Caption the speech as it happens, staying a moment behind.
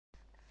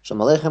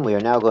Shalom Aleichem. We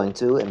are now going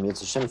to, and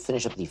Mitzvah Hashem,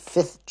 finish up the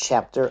 5th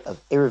chapter of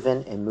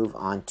Eruvin and move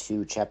on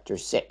to chapter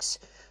 6.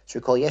 So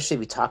recall yesterday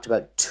we talked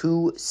about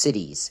two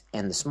cities,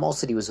 and the small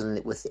city was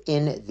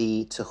within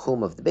the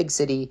Tehum of the big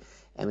city,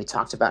 and we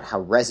talked about how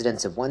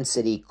residents of one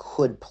city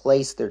could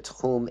place their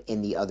Tehum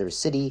in the other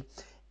city,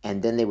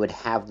 and then they would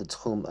have the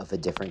Tehum of a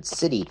different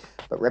city.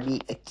 But Rabbi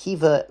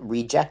Akiva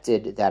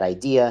rejected that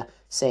idea,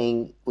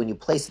 saying when you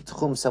place the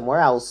Tehum somewhere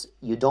else,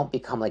 you don't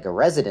become like a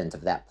resident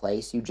of that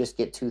place. You just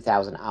get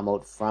 2,000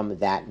 amot from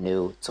that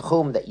new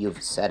Tehum that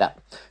you've set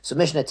up. So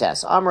Mishnah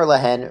Tes, Amr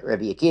Lahen,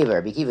 Rabbi Akiva.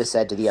 Rabbi Akiva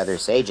said to the other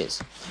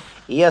sages,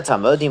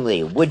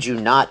 would you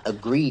not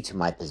agree to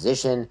my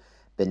position?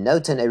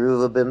 Benoten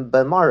eruva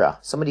b'mara.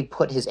 Somebody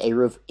put his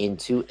eruv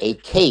into a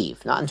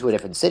cave, not into a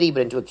different city,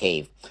 but into a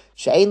cave.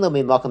 She'ein lo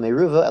mimakam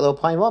eruva elo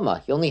payim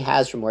lama. He only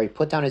has from where he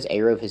put down his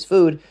eruv, his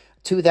food,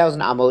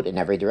 2,000 amot in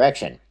every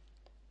direction.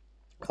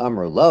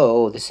 Amru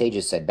lo, the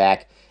sages said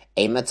back,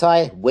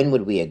 Eimatai, when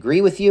would we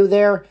agree with you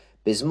there?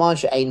 Bisman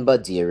she'ein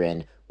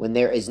badirin, when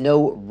there is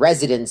no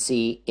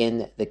residency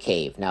in the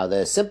cave. Now,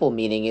 the simple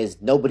meaning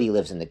is nobody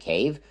lives in the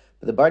cave.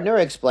 But the Bartenura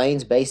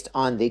explains, based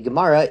on the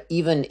Gemara,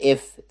 even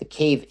if the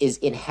cave is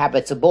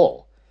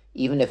inhabitable,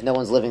 even if no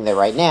one's living there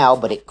right now,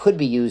 but it could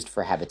be used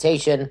for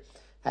habitation,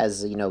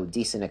 has,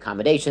 decent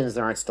accommodations.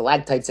 There aren't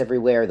stalactites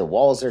everywhere. The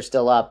walls are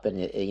still up, and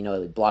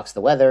it blocks the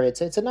weather. It's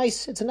a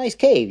nice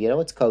cave.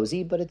 It's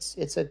cozy, but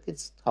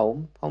it's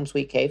home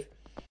sweet cave.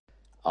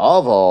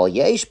 Avol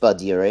yesh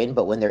badirin,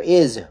 but when there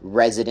is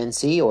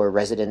residency or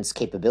residence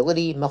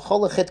capability,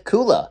 mecholachet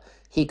kula,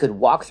 he could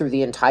walk through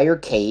the entire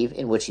cave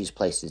in which he's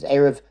placed his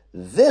eruv,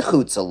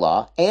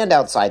 v'chutzala, and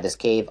outside this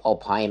cave,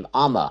 alpaim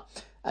amma,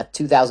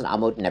 2,000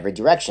 amot in every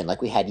direction.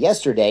 Like we had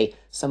yesterday,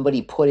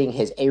 somebody putting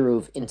his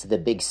eruv into the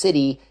big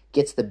city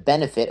gets the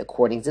benefit,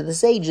 according to the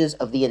sages,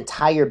 of the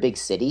entire big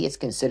city. It's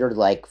considered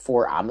like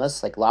 4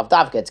 amos, like lav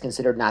davka. It's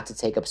considered not to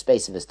take up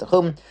space of his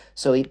tehum.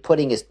 So he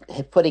putting his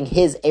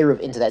eruv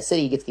into that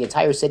city, he gets the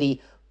entire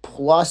city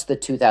plus the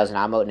 2,000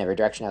 amot in every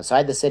direction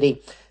outside the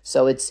city.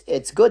 So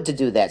it's good to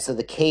do that. So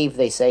the cave,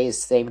 they say, is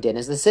the same din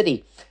as the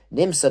city.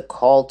 Nimsa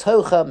kol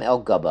tocha el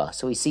gaba.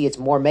 So we see it's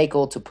more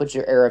makel to put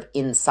your eruv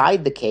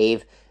inside the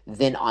cave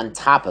than on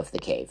top of the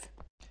cave.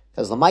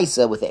 Because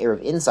Lamaisa, with the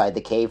eruv inside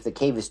the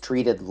cave is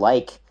treated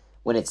like,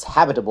 when it's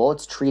habitable,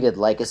 it's treated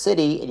like a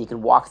city, and you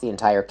can walk the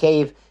entire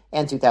cave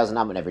and 2,000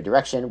 amot in every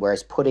direction,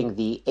 whereas putting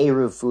the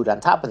eruv food on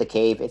top of the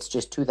cave, it's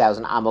just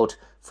 2,000 amot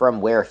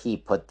from where he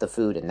put the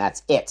food, and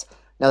that's it.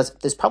 Now,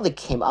 this probably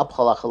came up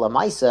halacha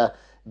lamaisa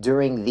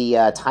during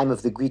the time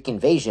of the Greek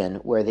invasion,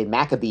 where the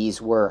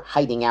Maccabees were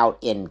hiding out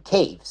in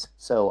caves.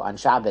 So on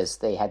Shabbos,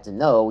 they had to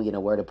know,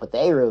 where to put the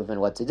eruv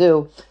and what to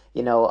do,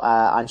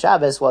 on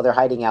Shabbos while they're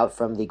hiding out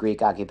from the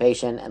Greek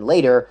occupation, and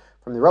later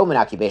from the Roman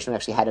occupation. We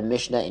actually had a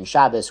Mishnah in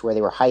Shabbos where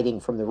they were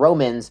hiding from the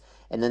Romans,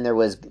 and then there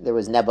was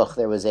Nebuch.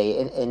 There was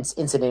an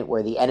incident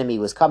where the enemy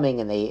was coming,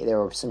 and there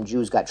were some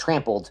Jews got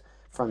trampled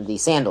from the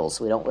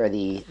sandals. We don't wear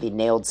the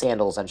nailed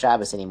sandals on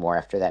Shabbos anymore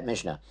after that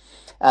Mishnah.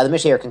 The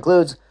Mishnah here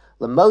concludes,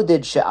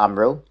 Lamodid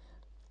she'amru,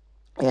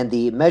 and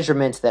the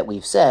measurement that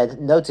we've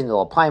said, noting the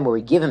Alpine where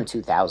we give him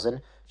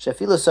 2,000,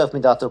 shefilu sof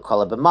midato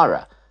kala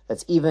b'mara.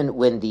 That's even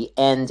when the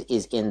end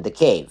is in the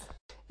cave.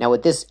 Now,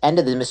 what this end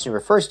of the Mishnah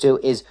refers to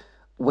is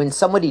when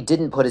somebody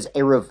didn't put his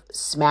eruv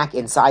smack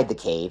inside the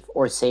cave,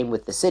 or same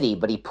with the city,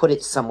 but he put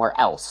it somewhere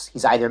else.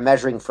 He's either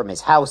measuring from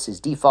his house, his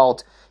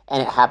default,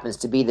 and it happens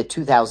to be the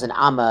 2,000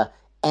 amma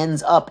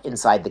ends up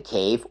inside the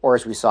cave, or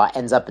as we saw,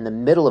 ends up in the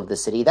middle of the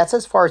city. That's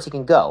as far as he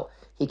can go.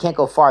 He can't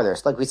go farther.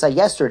 So like we saw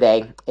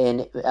yesterday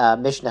in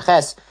Mishnah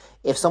Ches,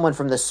 if someone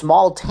from the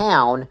small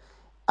town,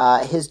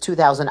 his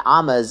 2,000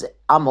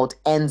 amot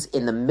ends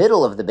in the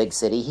middle of the big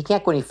city, he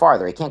can't go any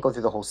farther. He can't go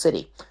through the whole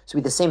city. So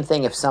it'd be the same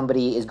thing if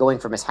somebody is going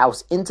from his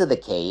house into the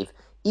cave,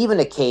 even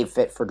a cave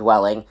fit for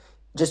dwelling,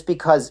 just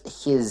because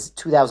his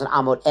 2,000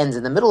 amot ends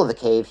in the middle of the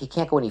cave, he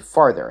can't go any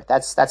farther.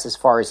 That's as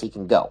far as he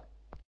can go.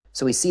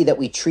 So we see that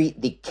we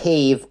treat the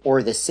cave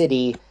or the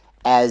city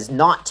as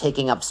not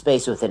taking up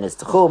space within its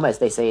tehum, as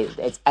they say,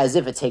 it's as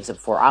if it takes up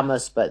 4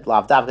 amos, but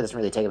lav davka doesn't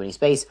really take up any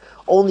space,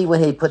 only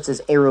when he puts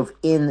his eruv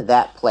in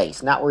that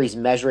place, not where he's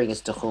measuring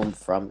his tehum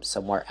from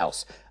somewhere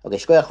else. Okay,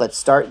 shkoyach, let's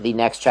start the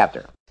next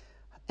chapter.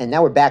 And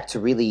now we're back to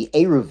really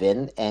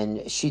eruvin and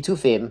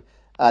shitufim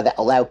that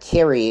allow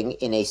carrying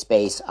in a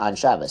space on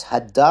Shabbos.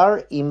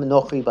 Hadar im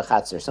nochri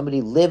b'chatzer. Somebody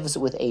lives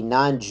with a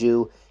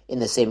non-Jew in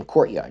the same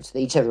courtyard. So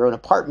they each have their own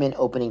apartment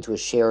opening to a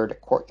shared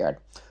courtyard.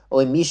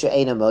 Or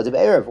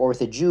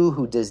with a Jew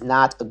who does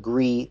not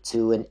agree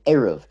to an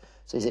eruv.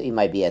 So he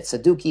might be at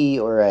Saduki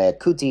or a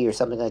Kuti or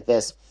something like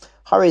this.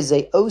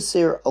 Hareze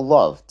osir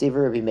alav,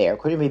 Devar Rabbi Meir.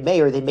 According to Rabbi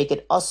Meir, they make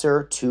it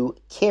usher to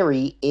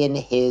carry in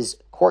his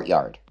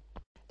courtyard.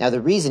 Now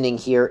the reasoning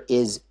here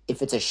is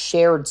if it's a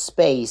shared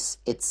space,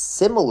 it's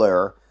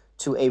similar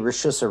to a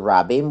Rishus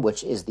Rabim,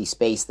 which is the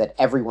space that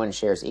everyone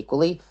shares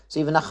equally. So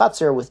even a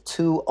Chatzar with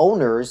 2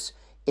 owners,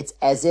 it's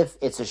as if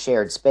it's a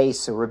shared space.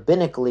 So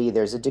rabbinically,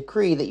 there's a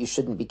decree that you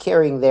shouldn't be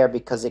carrying there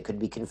because it could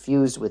be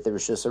confused with the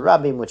Rishus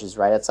Rabim, which is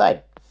right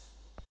outside.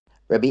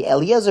 Rabbi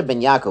Eliezer ben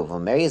Yaakov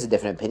Omer has a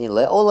different opinion.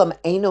 Le'olam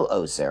eino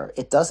oser.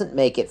 It doesn't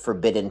make it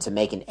forbidden to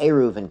make an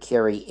eruv and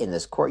carry in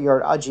this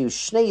courtyard. Aju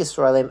shnei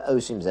Yisraelim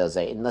osim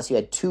zelzeh. Unless you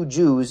had two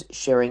Jews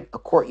sharing a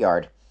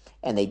courtyard,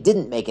 and they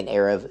didn't make an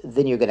eruv,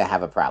 then you're going to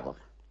have a problem.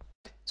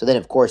 So then,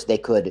 of course, they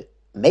could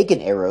make an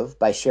eruv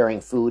by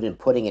sharing food and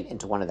putting it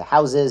into one of the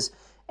houses,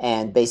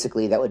 and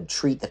basically that would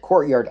treat the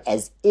courtyard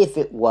as if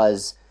it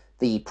was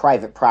the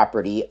private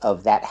property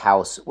of that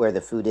house where the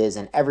food is,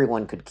 and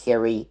everyone could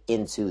carry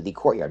into the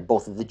courtyard,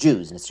 both of the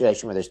Jews, in a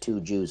situation where there's two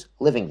Jews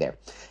living there.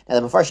 Now,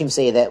 the Mefarshim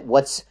say that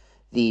what's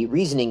the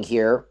reasoning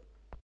here,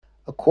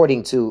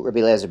 according to Rabbi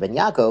Eliezer ben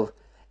Yaakov,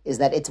 is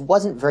that it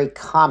wasn't very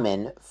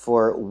common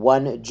for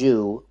one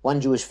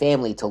Jewish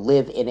family to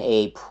live in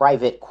a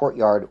private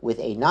courtyard with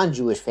a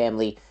non-Jewish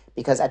family,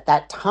 because at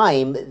that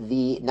time,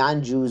 the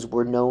non-Jews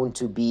were known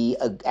to be,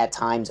 at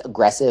times,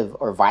 aggressive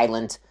or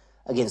violent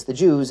against the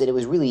Jews, and it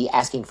was really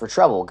asking for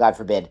trouble, God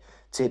forbid,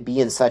 to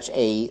be in such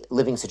a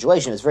living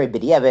situation. It was very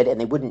b'diavad,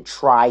 and they wouldn't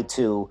try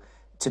to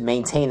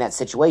maintain that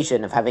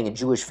situation of having a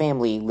Jewish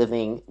family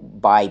living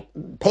by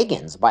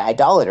pagans, by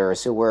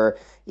idolaters who were,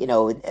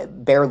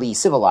 barely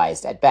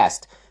civilized at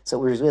best. So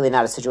it was really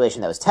not a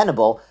situation that was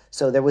tenable.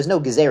 So there was no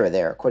gezerah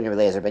there, according to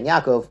Eliezer ben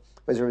Yaakov.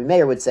 Whereas Rabbi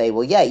Meir would say,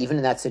 well, yeah, even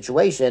in that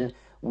situation,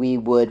 we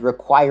would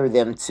require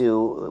them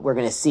to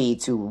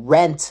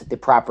rent the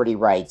property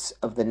rights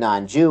of the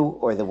non-Jew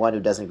or the one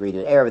who doesn't agree to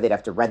an eruv. They'd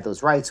have to rent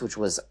those rights, which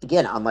was,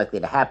 again, unlikely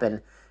to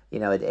happen.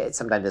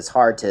 Sometimes it's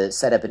hard to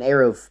set up an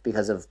eruv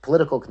because of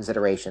political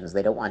considerations.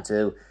 They don't want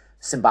to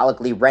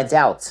symbolically rent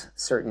out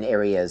certain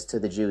areas to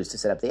the Jews to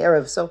set up the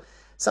eruv. So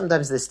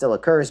sometimes this still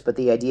occurs, but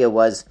the idea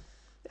was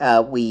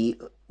we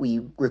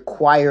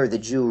require the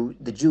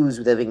Jews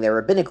living there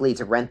rabbinically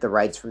to rent the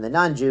rights from the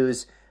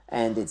non-Jews.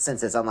 And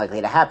since it's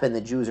unlikely to happen,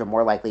 the Jews are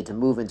more likely to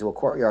move into a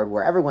courtyard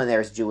where everyone there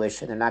is Jewish,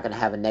 and they're not going to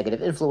have a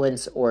negative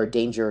influence or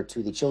danger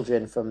to the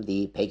children from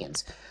the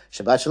pagans.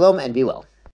 Shabbat shalom, and be well.